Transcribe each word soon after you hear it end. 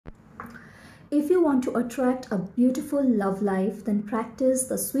If you want to attract a beautiful love life, then practice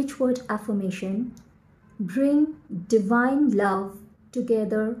the switchword affirmation. Bring divine love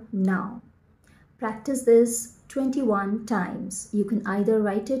together now. Practice this 21 times. You can either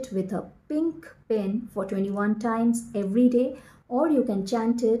write it with a pink pen for 21 times every day, or you can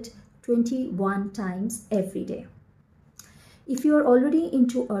chant it 21 times every day. If you are already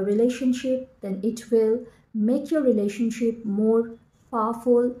into a relationship, then it will make your relationship more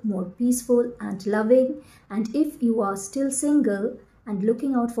powerful, more peaceful and loving. And if you are still single and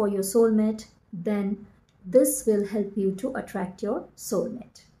looking out for your soulmate, then this will help you to attract your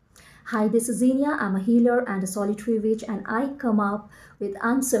soulmate. Hi, this is Zenia. I'm a healer and a solitary witch, and I come up with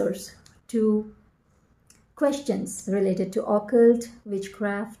answers to questions related to occult,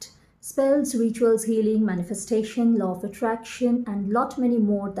 witchcraft, spells, rituals, healing, manifestation, law of attraction, and lot many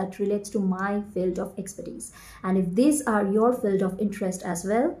more that relates to my field of expertise. And if these are your field of interest as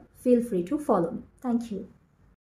well, feel free to follow me. Thank you.